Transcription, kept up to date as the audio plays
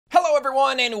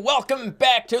everyone, and welcome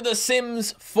back to The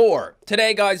Sims 4.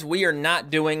 Today, guys, we are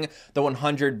not doing the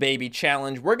 100 baby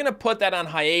challenge. We're gonna put that on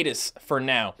hiatus for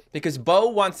now because Bo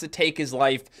wants to take his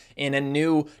life in a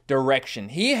new direction.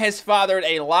 He has fathered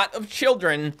a lot of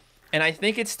children, and I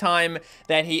think it's time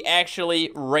that he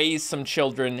actually raise some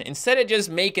children instead of just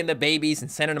making the babies and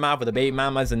sending them off with the baby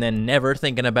mamas and then never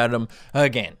thinking about them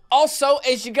again. Also,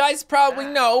 as you guys probably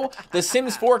know, the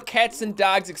Sims 4 Cats and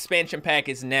Dogs expansion pack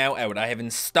is now out. I have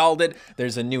installed it.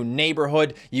 There's a new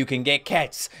neighborhood. You can get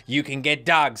cats. You can get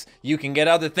dogs. You can get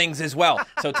other things as well.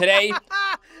 So today,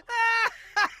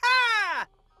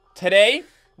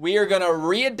 we are gonna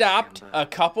readopt a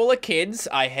couple of kids.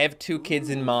 I have 2 kids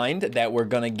in mind that we're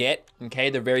gonna get, okay?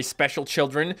 They're very special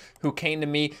children who came to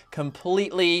me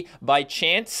completely by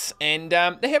chance, and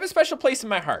they have a special place in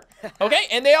my heart, okay?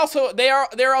 And they're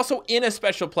also in a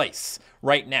special place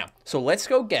right now. So let's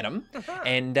go get them,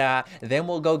 and then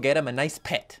we'll go get them a nice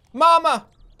pet. Mama,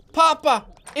 Papa,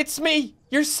 it's me,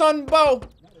 your son Bo.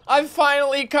 I've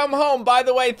finally come home. By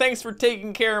the way, thanks for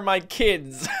taking care of my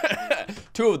kids.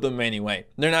 2 of them anyway.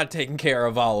 They're not taking care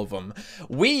of all of them.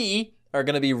 We are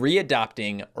gonna be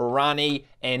readopting Ronnie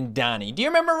and Donnie. Do you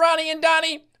remember Ronnie and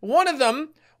Donnie? One of them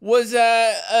was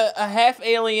a half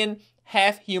alien,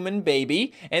 half human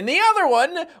baby, and the other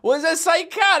one was a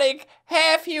psychotic,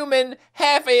 half human,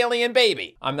 half alien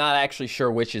baby. I'm not actually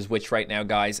sure which is which right now,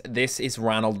 guys. This is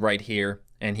Ronald right here,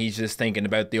 and he's just thinking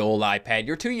about the old iPad.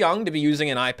 You're too young to be using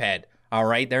an iPad. All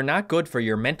right, they're not good for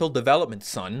your mental development,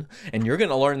 son. And you're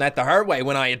gonna learn that the hard way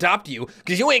when I adopt you,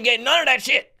 because you ain't getting none of that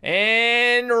shit.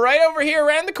 And right over here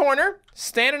around the corner,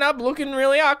 standing up, looking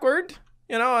really awkward.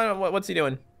 You know, what's he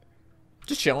doing?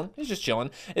 Just chilling, he's just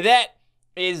chilling. That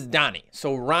is Donnie.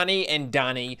 So Ronnie and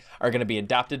Donnie are gonna be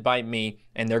adopted by me,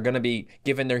 and they're gonna be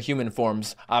given their human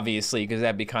forms, obviously, because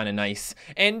that'd be kind of nice.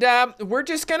 And we're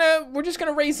just gonna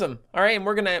raise them, all right? And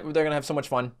they're gonna have so much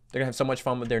fun. They're gonna have so much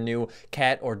fun with their new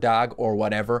cat or dog or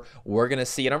whatever. We're gonna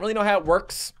see. I don't really know how it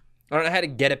works. I don't know how to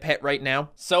get a pet right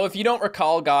now. So if you don't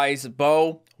recall, guys,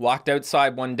 Bo walked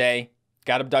outside one day,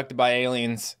 got abducted by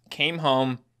aliens, came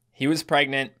home, he was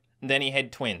pregnant. Then he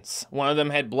had twins. One of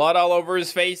them had blood all over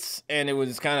his face, and it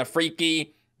was kind of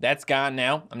freaky. That's gone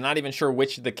now. I'm not even sure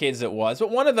which of the kids it was,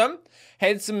 but one of them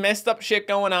had some messed up shit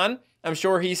going on. I'm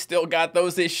sure he's still got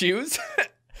those issues.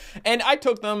 And I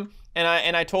took them,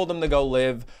 and I told them to go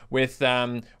live with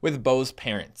Bo's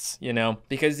parents, you know,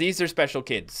 because these are special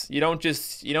kids. You don't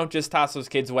just toss those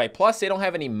kids away. Plus, they don't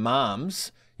have any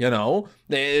moms. You know,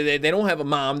 they don't have a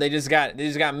mom. They just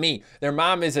got me. Their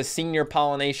mom is a senior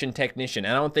pollination technician.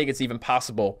 And I don't think it's even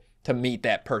possible to meet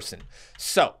that person.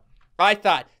 So I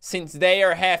thought, since they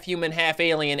are half human, half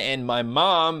alien, and my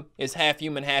mom is half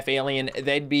human, half alien,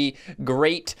 they'd be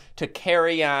great to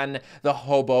carry on the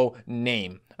hobo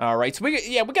name. All right, so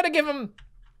we gotta give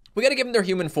them their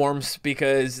human forms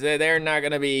because they're not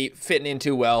gonna be fitting in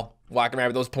too well, walking around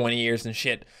with those pointy ears and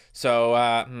shit. So,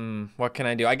 what can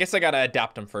I do? I guess I gotta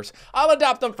adopt them first. I'll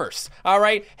adopt them first, all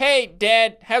right? Hey,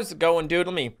 Dad, how's it going, dude?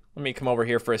 Let me come over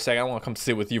here for a second. I wanna come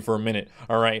sit with you for a minute,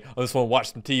 all right? I just wanna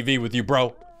watch some TV with you,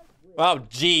 bro. Oh,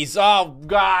 jeez, oh,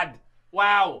 God.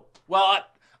 Wow. Well,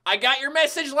 I got your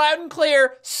message loud and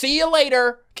clear. See you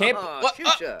later. Oh!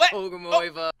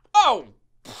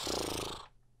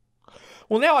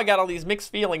 Well, now I got all these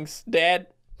mixed feelings, Dad.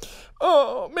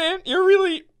 Oh, man, you're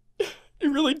really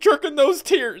jerking those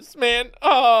tears, man.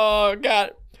 Oh,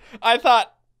 God. I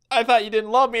thought you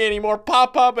didn't love me anymore,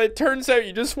 Papa, but it turns out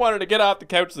you just wanted to get off the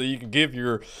couch so you could give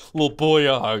your little boy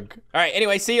a hug. All right,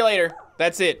 anyway, see you later.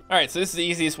 That's it. All right, so this is the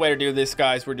easiest way to do this,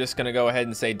 guys. We're just gonna go ahead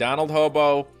and say Donald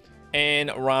Hobo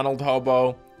and Ronald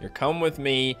Hobo. You're coming with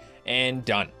me, and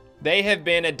done. They have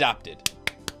been adopted.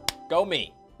 Go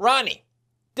me. Ronnie,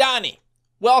 Donnie,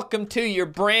 welcome to your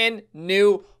brand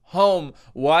new home.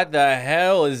 What the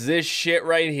hell is this shit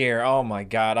right here? Oh my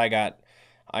God, I got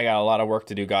a lot of work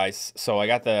to do, guys. So I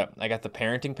got the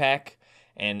parenting pack,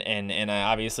 and I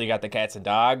obviously got the cats and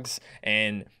dogs,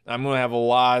 and I'm gonna have a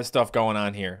lot of stuff going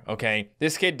on here. Okay,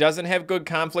 this kid doesn't have good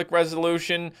conflict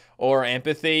resolution or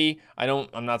empathy.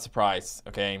 I'm not surprised.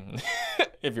 Okay,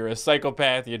 if you're a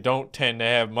psychopath, you don't tend to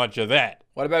have much of that.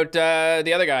 What about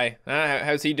the other guy?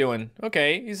 How's he doing?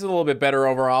 Okay, he's a little bit better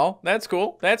overall. That's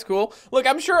cool. That's cool. Look,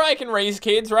 I'm sure I can raise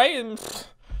kids, right? And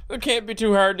it can't be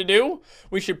too hard to do.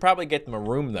 We should probably get them a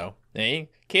room, though. Hey,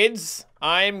 kids,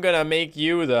 I'm gonna make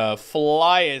you the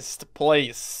flyest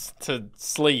place to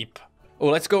sleep. oh,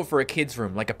 let's go for a kid's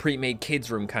room, like a pre-made kid's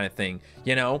room kind of thing,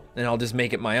 you know? And I'll just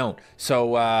make it my own.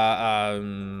 So,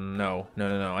 no.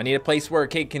 I need a place where a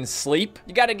kid can sleep.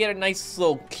 You gotta get a nice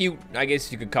little cute, I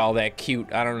guess you could call that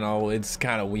cute. I don't know, it's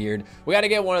kind of weird. We gotta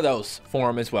get one of those for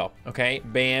him as well, okay?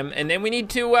 Bam. And then we need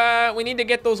to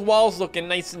get those walls looking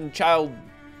nice and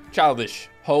childish.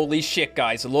 Holy shit,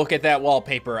 guys, look at that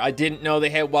wallpaper. I didn't know they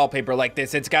had wallpaper like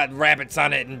this. It's got rabbits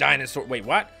on it and dinosaurs. Wait,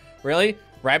 what? Really?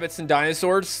 Rabbits and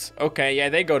dinosaurs? Okay, yeah,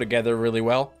 they go together really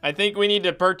well. I think we need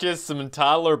to purchase some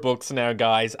toddler books now,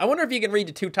 guys. I wonder if you can read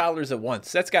to 2 toddlers at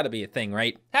once. That's gotta be a thing,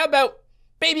 right? How about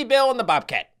Baby Bill and the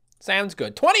Bobcat? Sounds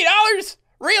good. $20?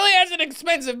 Really? That's an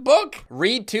expensive book?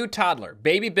 Read to toddler,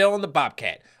 Baby Bill and the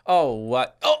Bobcat. Oh,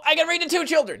 what? Oh, I can read to 2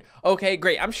 children. Okay,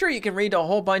 great. I'm sure you can read to a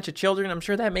whole bunch of children. I'm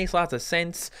sure that makes lots of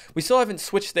sense. We still haven't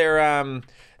switched their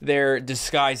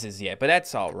disguises yet, but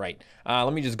that's all right.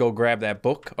 Let me just go grab that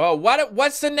book. Oh,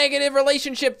 what's the negative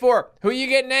relationship for? Who are you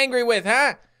getting angry with,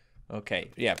 huh?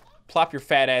 Okay, yeah. Plop your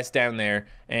fat ass down there.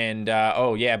 And,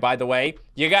 oh, yeah, by the way,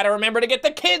 you gotta remember to get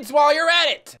the kids while you're at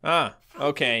it.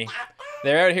 Okay.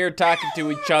 They're out here talking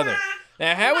to each other.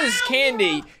 Now, how is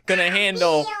Candy gonna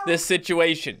handle this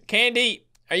situation? Candy,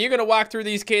 are you gonna walk through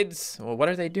these kids? Well, what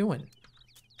are they doing?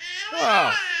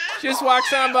 Oh, she just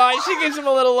walks on by. She gives them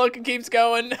a little look and keeps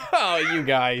going. Oh, you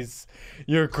guys,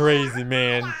 you're crazy,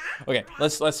 man. Okay,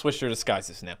 let's switch your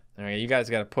disguises now. All right, you guys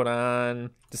gotta put on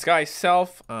disguise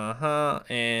self,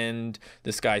 and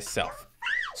disguise self.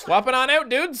 Swap it on out,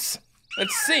 dudes.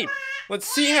 Let's see. Let's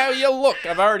see how you look.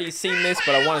 I've already seen this,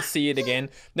 but I want to see it again.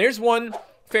 There's one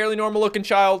fairly normal looking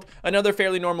child, another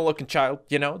fairly normal looking child.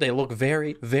 You know, they look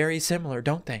very, very similar,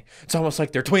 don't they? It's almost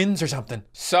like they're twins or something.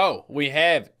 So we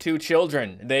have 2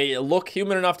 children. They look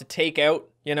human enough to take out.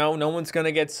 You know, no one's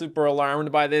gonna get super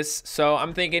alarmed by this. So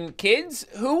I'm thinking, kids,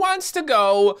 who wants to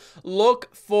go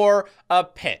look for a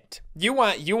pet? You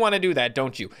want to do that,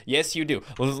 don't you? Yes, you do.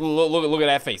 Look at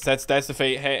that face. That's the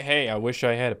face. Hey, I wish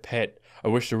I had a pet. I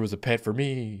wish there was a pet for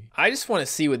me. I just want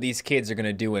to see what these kids are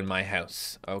gonna do in my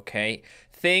house, okay?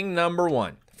 Thing number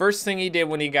 1. First thing he did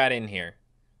when he got in here,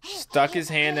 stuck his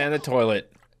hand down the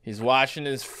toilet. He's washing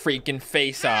his freaking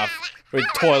face off with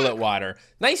toilet water.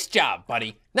 Nice job,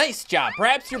 buddy. Nice job.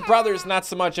 Perhaps your brother's not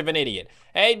so much of an idiot.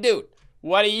 Hey, dude,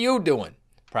 what are you doing?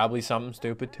 Probably something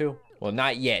stupid too. Well,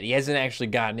 not yet. He hasn't actually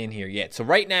gotten in here yet. So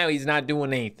right now, he's not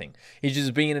doing anything. He's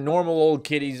just being a normal old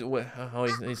kid. Where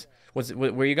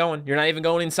are you going? You're not even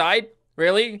going inside?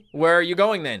 Really? Where are you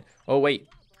going then? Oh, wait.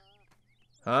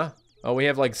 Huh? Oh, we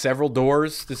have like several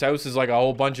doors. This house is like a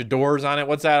whole bunch of doors on it.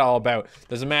 What's that all about?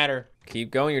 Doesn't matter. Keep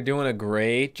going. You're doing a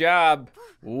great job.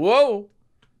 Whoa.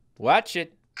 Watch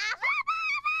it.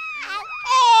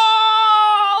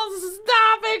 Oh,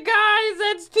 stop it, guys.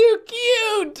 That's too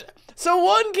cute. So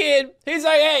one kid, he's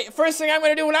like, hey, first thing I'm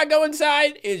going to do when I go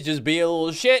inside is just be a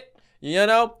little shit. You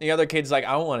know? The other kid's like,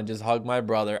 I want to just hug my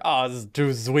brother. Oh, this is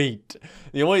too sweet.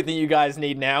 The only thing you guys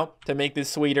need now to make this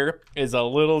sweeter is a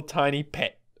little tiny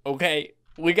pet. Okay?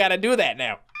 We got to do that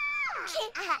now.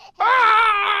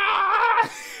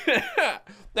 Ah!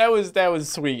 That was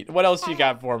sweet. What else you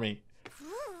got for me?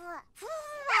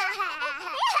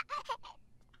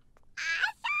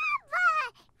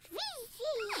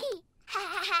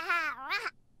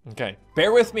 Okay,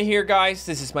 bear with me here, guys.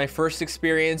 This is my first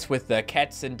experience with the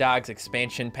Cats and Dogs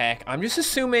expansion pack. I'm just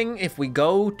assuming if we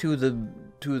go to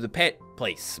the pet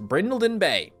place, Brindleton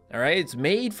Bay, all right? It's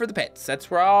made for the pets.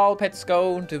 That's where all pets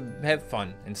go to have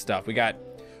fun and stuff. We got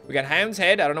Hound's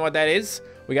Head. I don't know what that is.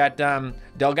 We got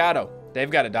Delgado. They've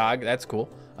got a dog. That's cool.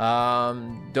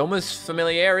 Domus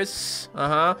Familiaris.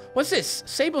 What's this?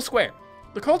 Sable Square.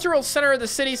 The cultural center of the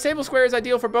city, Sable Square is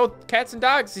ideal for both cats and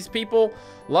dogs. These people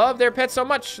love their pets so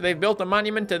much, they've built a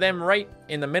monument to them right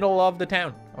in the middle of the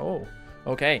town. Oh,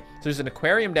 okay. So there's an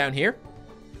aquarium down here.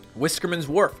 Whiskerman's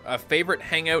Wharf, a favorite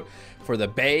hangout for the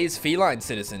bay's feline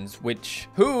citizens,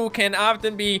 who can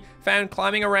often be found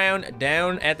climbing around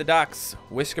down at the docks.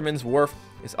 Whiskerman's Wharf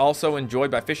is also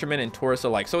enjoyed by fishermen and tourists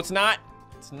alike. So it's not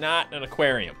an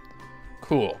aquarium.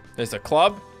 Cool. There's a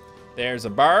club. There's a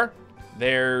bar.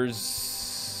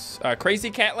 There's a Crazy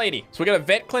Cat Lady. So we got a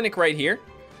vet clinic right here,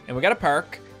 and we got a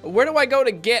park. Where do I go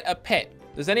to get a pet?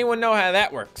 Does anyone know how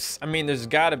that works? I mean, there's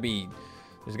gotta be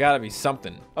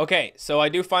something. Okay, so I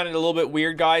do find it a little bit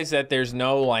weird, guys, that there's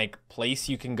no like place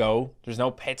you can go. There's no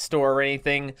pet store or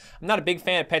anything. I'm not a big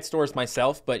fan of pet stores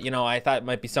myself, but you know, I thought it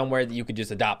might be somewhere that you could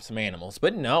just adopt some animals,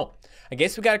 but no. I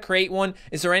guess we gotta create one.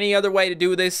 Is there any other way to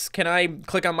do this? Can I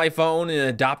click on my phone and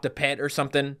adopt a pet or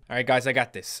something? All right, guys, I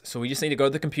got this. So we just need to go to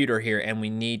the computer here and we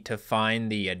need to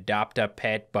find the adopt a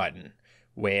pet button.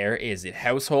 Where is it?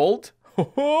 Household?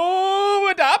 Oh,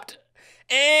 adopt.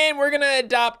 And we're gonna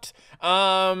adopt,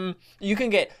 you can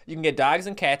get dogs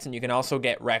and cats, and you can also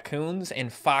get raccoons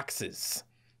and foxes.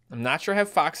 I'm not sure how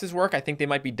foxes work. I think they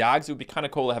might be dogs. It would be kind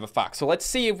of cool to have a fox. So let's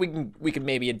see if we can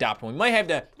maybe adopt one. We might have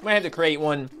to create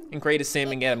one and create a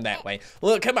sim and get them that way.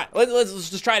 Look, come on, let's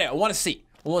just try it out. I want to see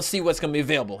what's gonna be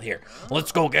available here.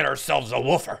 Let's go get ourselves a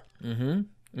woofer.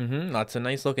 Lots of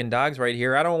nice looking dogs right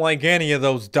here. I don't like any of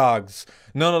those dogs.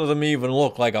 None of them even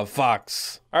look like a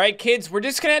fox. All right, kids, we're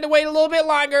just gonna have to wait a little bit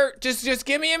longer. Just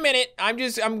give me a minute. I'm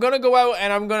gonna go out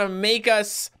and I'm gonna make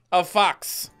us a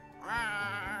fox.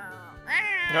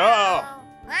 Oh,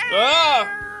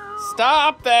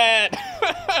 stop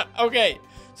that. Okay,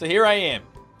 so here I am.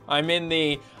 I'm in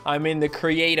the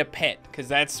create a pet, because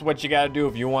that's what you gotta do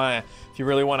if you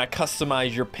really wanna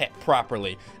customize your pet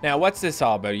properly. Now, what's this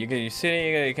all about? You're sitting,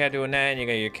 you got your cat doing that, and you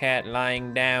got your cat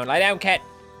lying down. Lie down, cat.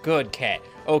 Good cat.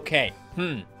 Okay.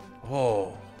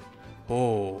 Oh.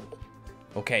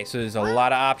 Okay, so there's a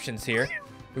lot of options here.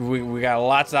 We got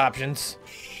lots of options.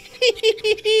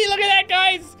 Look at that,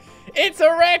 guys. It's a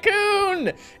raccoon!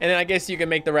 And then I guess you can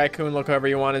make the raccoon look however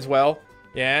you want as well.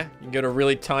 Yeah, you can get a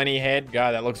really tiny head.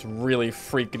 God, that looks really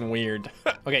freaking weird.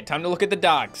 Okay, time to look at the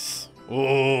dogs.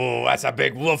 Ooh, that's a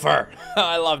big woofer.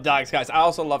 I love dogs, guys. I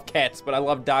also love cats, but I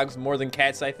love dogs more than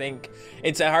cats, I think.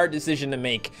 It's a hard decision to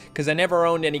make, because I never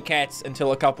owned any cats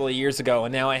until a couple of years ago,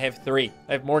 and now I have 3.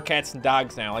 I have more cats than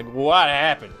dogs now. Like, what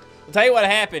happened? I'll tell you what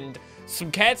happened.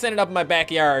 Some cats ended up in my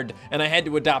backyard, and I had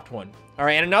to adopt one. All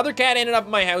right, and another cat ended up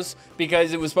in my house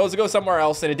because it was supposed to go somewhere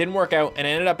else, and it didn't work out, and it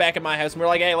ended up back at my house, and we're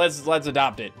like, hey, let's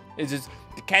adopt it. It's just,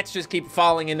 the cats just keep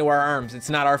falling into our arms. It's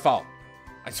not our fault.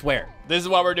 I swear. This is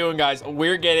what we're doing, guys.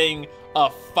 We're getting a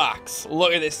fox.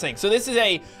 Look at this thing. So this is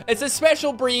it's a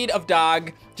special breed of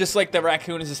dog, just like the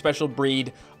raccoon is a special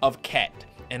breed of cat.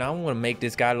 And I want to make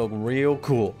this guy look real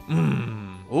cool.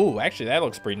 Ooh, actually, that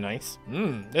looks pretty nice.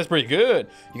 That's pretty good.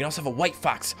 You can also have a white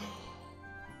fox.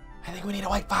 I think we need a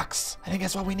white fox. I think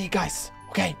that's what we need, guys.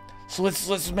 Okay, so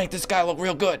let's make this guy look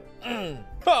real good.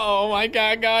 Oh my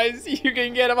God, guys. You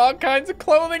can get him all kinds of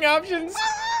clothing options.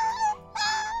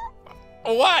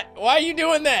 What? Why are you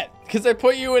doing that? Because I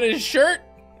put you in a shirt?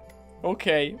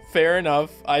 Okay, fair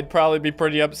enough. I'd probably be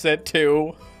pretty upset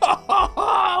too.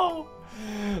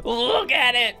 Look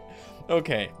at it.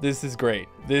 Okay, this is great.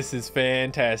 This is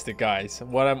fantastic, guys.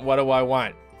 What do I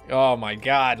want? Oh my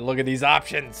God, look at these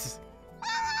options.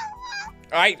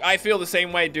 I feel the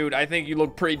same way, dude. I think you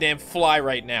look pretty damn fly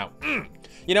right now.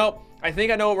 You know, I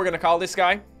think I know what we're gonna call this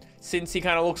guy. Since he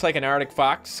kind of looks like an Arctic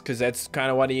fox, because that's kind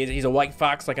of what he is. He's a white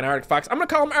fox, like an Arctic fox. I'm gonna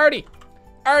call him Artie.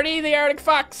 Artie the Arctic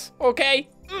fox, okay?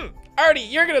 Artie,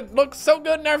 you're gonna look so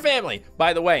good in our family.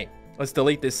 By the way, let's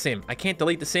delete this sim. I can't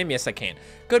delete the sim. Yes, I can.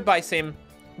 Goodbye, sim.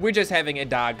 We're just having a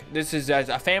dog. This is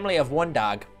a family of 1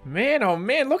 dog. Man, oh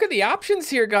man, look at the options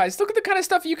here, guys. Look at the kind of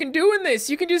stuff you can do in this.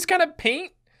 You can just kind of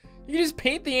paint. You can just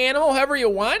paint the animal however you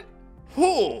want.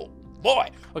 Ooh, boy.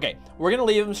 Okay, we're gonna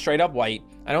leave him straight up white.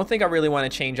 I don't think I really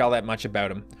want to change all that much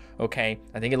about him, okay?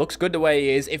 I think it looks good the way he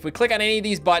is. If we click on any of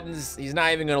these buttons, he's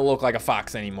not even gonna look like a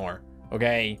fox anymore,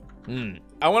 okay?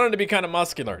 I want him to be kind of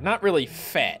muscular, not really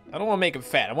fat. I don't want to make him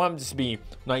fat. I want him just to be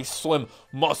nice, slim,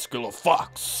 muscular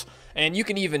fox. And you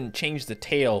can even change the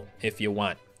tail if you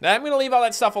want. Now, I'm gonna leave all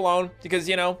that stuff alone because,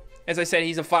 you know, as I said,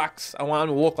 he's a fox. I want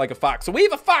him to look like a fox. So we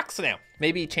have a fox now.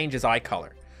 Maybe he changes eye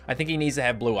color. I think he needs to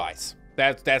have blue eyes.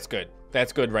 That's good.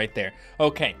 That's good right there.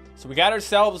 Okay, so we got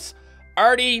ourselves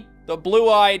Artie, the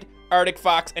blue-eyed Arctic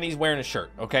fox, and he's wearing a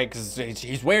shirt, okay? Because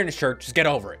he's wearing a shirt, just get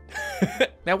over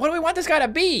it. Now, what do we want this guy to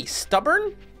be?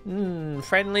 Stubborn?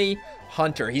 Friendly?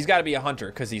 Hunter. He's got to be a hunter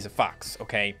because he's a fox,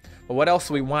 okay? But what else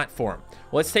do we want for him?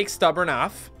 Well, let's take stubborn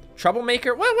off.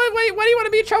 Troublemaker? Wait, why do you want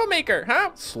to be a troublemaker,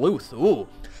 huh? Sleuth, ooh.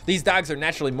 These dogs are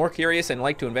naturally more curious and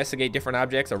like to investigate different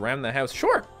objects around the house.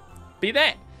 Sure, be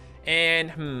that.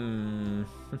 And,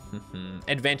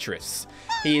 adventurous.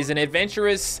 He is an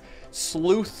adventurous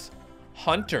sleuth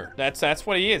hunter. That's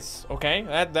what he is, okay?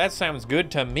 That sounds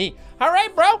good to me. All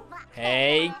right, bro.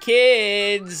 Hey,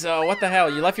 kids. What the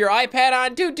hell? You left your iPad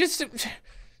on? Dude, just...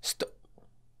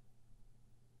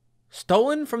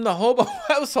 Stolen from the hobo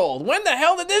household. When the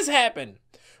hell did this happen?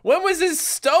 When was this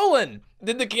stolen?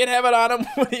 Did the kid have it on him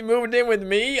when he moved in with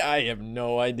me? I have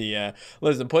no idea.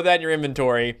 Listen, put that in your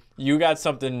inventory. You got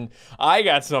something, I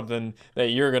got something that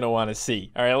you're gonna wanna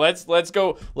see. All right, let's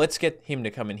go. Let's get him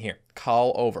to come in here.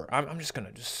 Call over. I'm just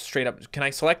gonna straight up, can I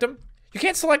select him? You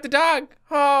can't select the dog.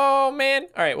 Oh, man.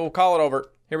 All right, we'll call it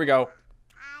over. Here we go.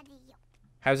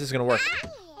 How's this gonna work?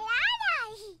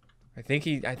 I think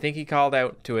he called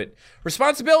out to it.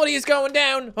 Responsibility is going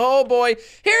down. Oh boy,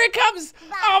 here it comes.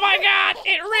 Oh my God,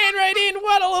 it ran right in.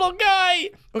 What a little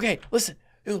guy. Okay, listen,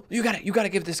 You gotta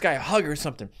give this guy a hug or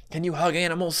something. Can you hug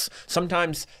animals?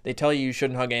 Sometimes they tell you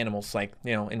shouldn't hug animals, like,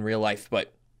 you know, in real life,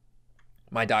 but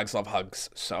my dogs love hugs,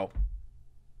 so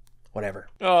whatever.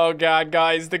 Oh God,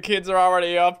 guys, the kids are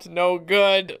already up to no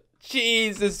good.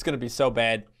 Jeez, this is gonna be so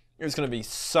bad. There's gonna be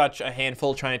such a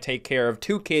handful trying to take care of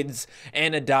 2 kids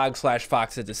and a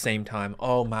dog/fox at the same time.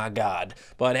 Oh my God.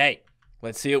 But hey,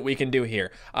 let's see what we can do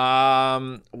here.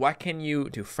 What can you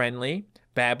do? Friendly,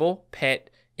 babble, pet,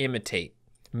 imitate,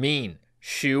 mean,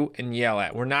 shoo, and yell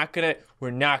at. We're not gonna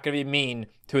be mean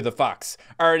to the fox.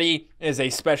 Artie is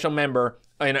a special member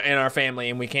in our family,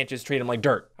 and we can't just treat him like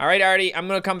dirt. All right, Artie, I'm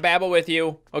gonna come babble with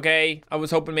you, okay? I was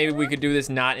hoping maybe we could do this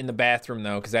not in the bathroom,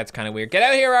 though, because that's kind of weird. Get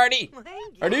out of here, Artie!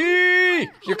 Artie!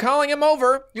 You're calling him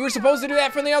over. You were supposed to do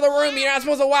that from the other room. You're not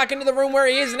supposed to walk into the room where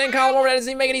he is and then call him over. That doesn't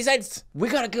even make any sense. We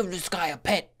gotta give this guy a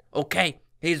pet, okay?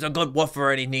 He's a good woofer,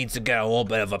 and he needs to get a little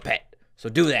bit of a pet. So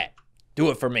do that.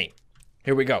 Do it for me.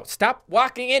 Here we go. Stop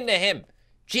walking into him.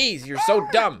 Jeez, you're so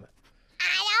dumb.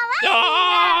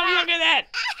 Oh, look at that.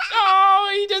 Oh,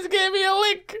 he just gave me a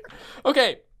lick.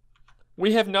 Okay,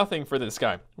 we have nothing for this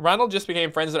guy. Ronald just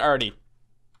became friends with Artie.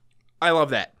 I love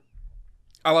that.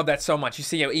 I love that so much. You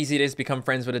see how easy it is to become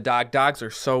friends with a dog? Dogs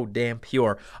are so damn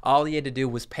pure. All he had to do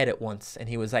was pet it once, and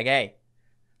he was like, hey,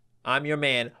 I'm your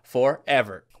man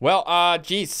forever. Well,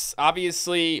 geez,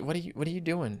 obviously, what are you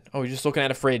doing? Oh, you're just looking at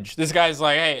a fridge. This guy's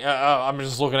like, hey, I'm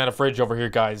just looking at a fridge over here,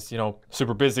 guys. You know,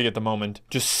 super busy at the moment.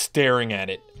 Just staring at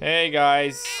it. Hey,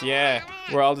 guys, yeah,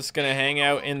 we're all just gonna hang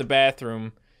out in the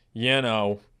bathroom. You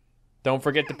know, don't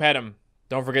forget to pet him.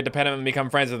 Don't forget to pet him and become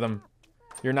friends with him.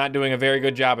 You're not doing a very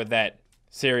good job at that.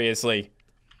 Seriously.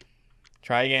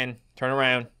 Try again. Turn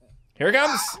around. Here it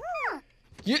comes.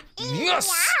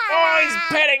 Yes! Oh, he's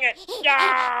petting it!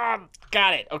 Yeah!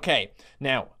 Got it. Okay,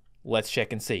 now, let's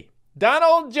check and see.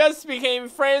 Donald just became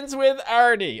friends with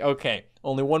Artie. Okay,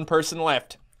 only one person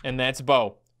left, and that's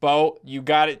Bo. Bo, you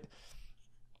got it.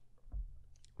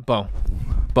 Bo,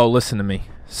 listen to me.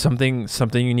 Something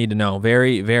you need to know.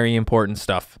 Very, very important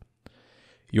stuff.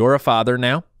 You're a father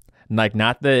now. Like,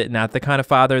 not the kind of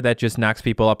father that just knocks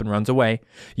people up and runs away.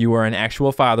 You are an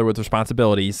actual father with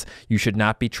responsibilities. You should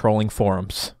not be trolling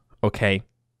forums. Okay,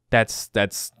 that's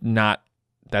not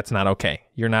okay.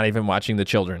 You're not even watching the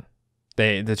children.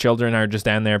 The children are just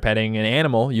down there petting an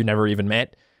animal you never even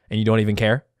met, and you don't even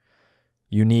care.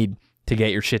 You need to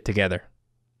get your shit together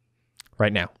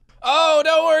right now. Oh,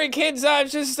 don't worry, kids. I'm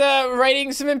just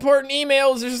writing some important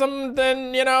emails or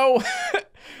something, you know.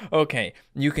 Okay,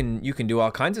 you can do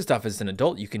all kinds of stuff as an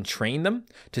adult. You can train them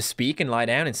to speak and lie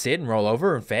down and sit and roll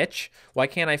over and fetch. Why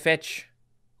can't I fetch?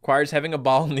 Requires having a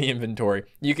ball in the inventory.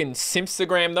 You can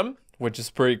Simpstagram them, which is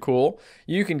pretty cool.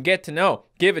 You can get to know,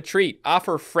 give a treat,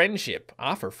 offer friendship.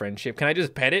 Offer friendship. Can I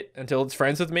just pet it until it's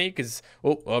friends with me? Because,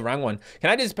 oh, wrong one. Can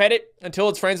I just pet it until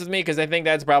it's friends with me? Because I think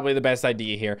that's probably the best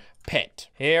idea here. Pet.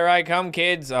 Here I come,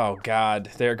 kids. Oh, God.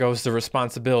 There goes the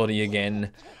responsibility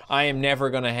again. I am never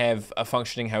going to have a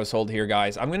functioning household here,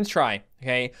 guys. I'm going to try,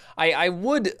 okay? I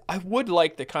would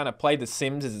like to kind of play The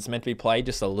Sims as it's meant to be played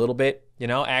just a little bit, you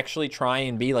know? Actually try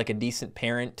and be like a decent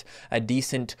parent, a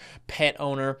decent pet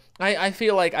owner. I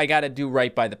feel like I got to do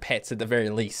right by the pets at the very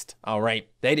least, all right?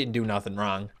 They didn't do nothing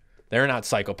wrong. They're not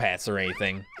psychopaths or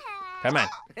anything. Come on.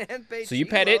 So you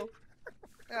pet it.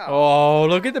 Oh,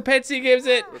 look at the pets he gives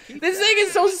it. This thing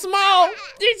is so small.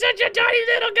 He's such a tiny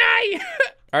little guy.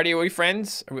 Artie, are we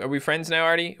friends? Are we friends now,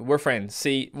 Artie? We're friends.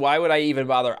 See, why would I even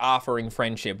bother offering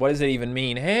friendship? What does it even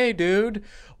mean? Hey, dude,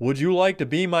 would you like to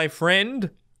be my friend?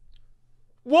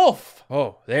 Wolf!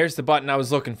 Oh, there's the button I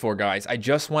was looking for, guys. I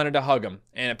just wanted to hug him.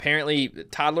 And apparently,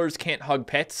 toddlers can't hug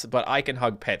pets, but I can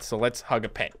hug pets. So let's hug a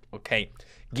pet, okay?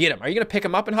 Get him. Are you going to pick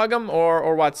him up and hug him,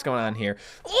 or what's going on here?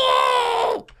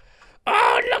 Oh!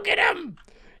 Oh, look at him!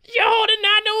 You're holding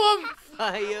on to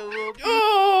him!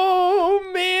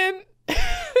 Oh, man.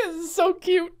 This is so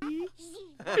cute.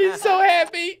 He's so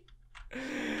happy.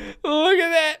 Look at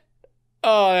that.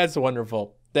 Oh, that's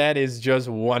wonderful. That is just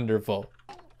wonderful.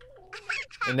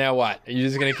 And now what? Are you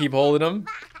just gonna keep holding him?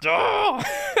 Oh!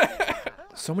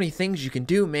 So many things you can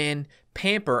do, man.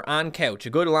 Pamper on couch. A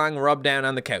good long rub down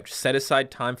on the couch. Set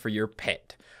aside time for your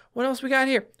pet. What else we got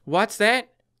here? What's that?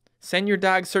 Send your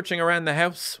dog searching around the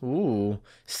house. Ooh.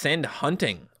 Send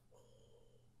hunting.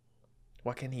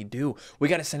 What can he do? We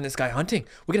gotta send this guy hunting.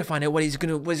 We gotta find out what he's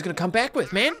gonna come back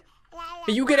with, man.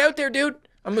 Hey, you get out there, dude.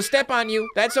 I'm gonna step on you.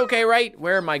 That's okay, right?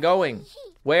 Where am I going?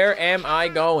 Where am I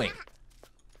going?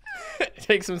 It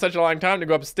takes him such a long time to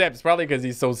go up steps, probably because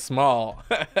he's so small.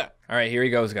 All right, here he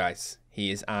goes, guys.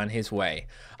 He is on his way.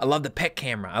 I love the pet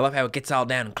camera. I love how it gets all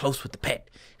down and close with the pet.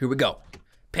 Here we go.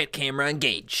 Pet camera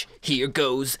engage. Here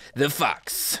goes the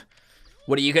fox.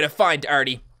 What are you gonna find,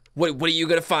 Artie? What are you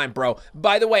gonna find, bro?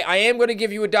 By the way, I am gonna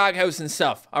give you a doghouse and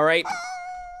stuff, all right?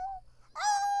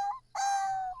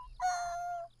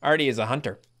 Artie is a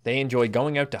hunter. They enjoy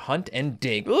going out to hunt and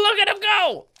dig. Look at him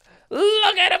go!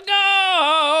 Look at him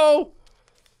go!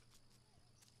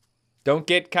 Don't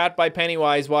get caught by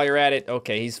Pennywise while you're at it.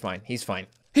 Okay, he's fine. He's fine.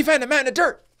 He found a mountain of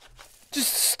dirt.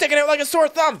 Just sticking out like a sore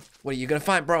thumb. What are you gonna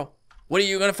find, bro? What are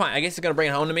you gonna find? I guess he's gonna bring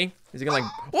it home to me. Is he gonna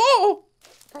like, whoa!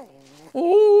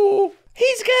 Ooh!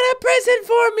 He's got a present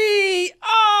for me!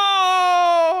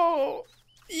 Oh!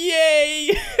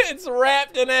 Yay! It's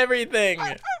wrapped and everything.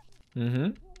 Look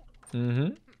at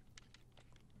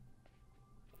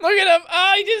him!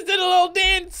 Oh, he just did a little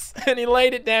dance! And he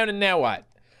laid it down, and now what?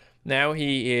 Now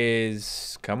he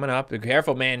is coming up. Be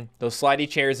careful, man. Those slidey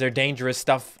chairs, they're dangerous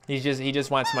stuff. He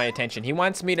just wants my attention. He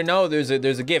wants me to know there's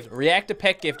a gift. React to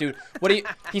pet gift, dude. What are you?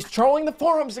 He's trolling the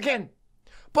forums again.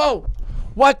 Bo,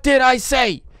 what did I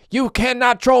say? You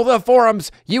cannot troll the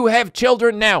forums. You have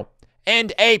children now.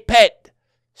 And a pet.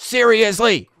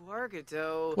 Seriously.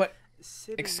 What?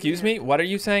 Excuse me? What are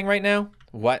you saying right now?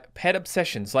 What? Pet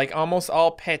obsessions. Like almost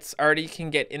all pets already can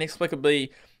get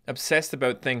inexplicably obsessed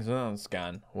about things. Oh, it's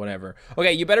gone. Whatever.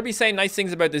 Okay, you better be saying nice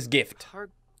things about this gift.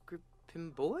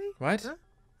 What? Huh?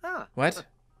 Ah. What?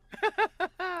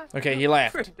 Okay, he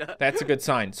laughed. That's a good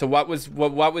sign. So what was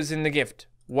in the gift?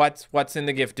 What's in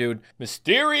the gift, dude?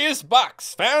 Mysterious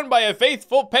box found by a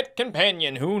faithful pet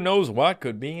companion. Who knows what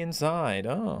could be inside?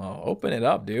 Oh, open it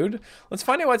up, dude. Let's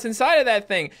find out what's inside of that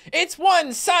thing. It's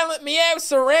one silent meow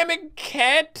ceramic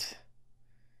cat.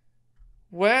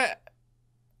 What?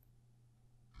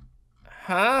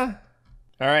 Huh?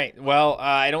 All right, well,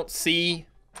 I don't see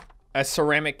a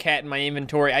ceramic cat in my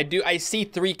inventory. I see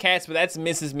 3 cats, but that's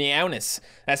Mrs. Meowness.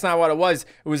 That's not what it was.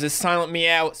 It was a silent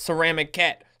meow ceramic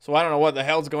cat. So I don't know what the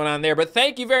hell's going on there, but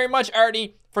thank you very much,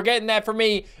 Artie, for getting that for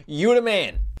me. You the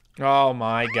man. Oh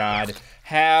my God.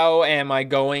 How am I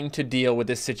going to deal with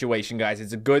this situation, guys?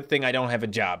 It's a good thing I don't have a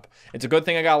job. It's a good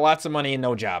thing I got lots of money and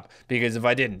no job, because if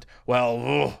I didn't,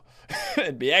 well,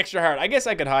 it'd be extra hard. I guess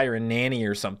I could hire a nanny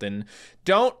or something.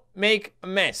 Don't make a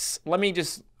mess. Let me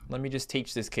just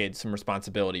teach this kid some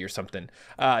responsibility or something.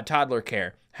 Toddler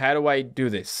care. How do I do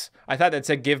this? I thought that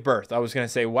said give birth. I was gonna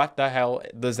say, what the hell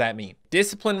does that mean?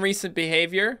 Discipline recent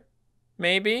behavior?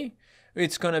 Maybe?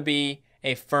 It's gonna be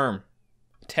a firm.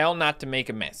 Tell not to make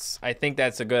a mess. I think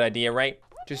that's a good idea, right?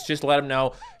 Just let him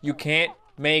know you can't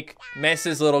make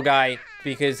messes, little guy,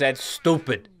 because that's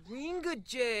stupid.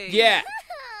 Yeah.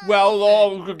 Well,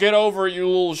 oh, get over it, you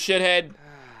little shithead.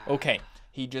 Okay.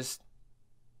 He just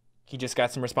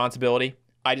got some responsibility.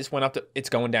 I just went up to, it's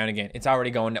going down again. It's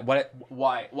already going down.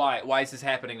 Why is this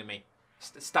happening to me?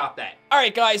 Stop that. All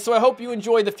right, guys, so I hope you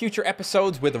enjoy the future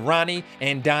episodes with Ronnie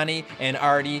and Donnie and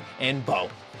Artie and Bo.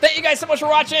 Thank you guys so much for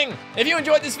watching. If you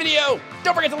enjoyed this video,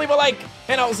 don't forget to leave a like,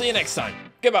 and I'll see you next time.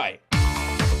 Goodbye.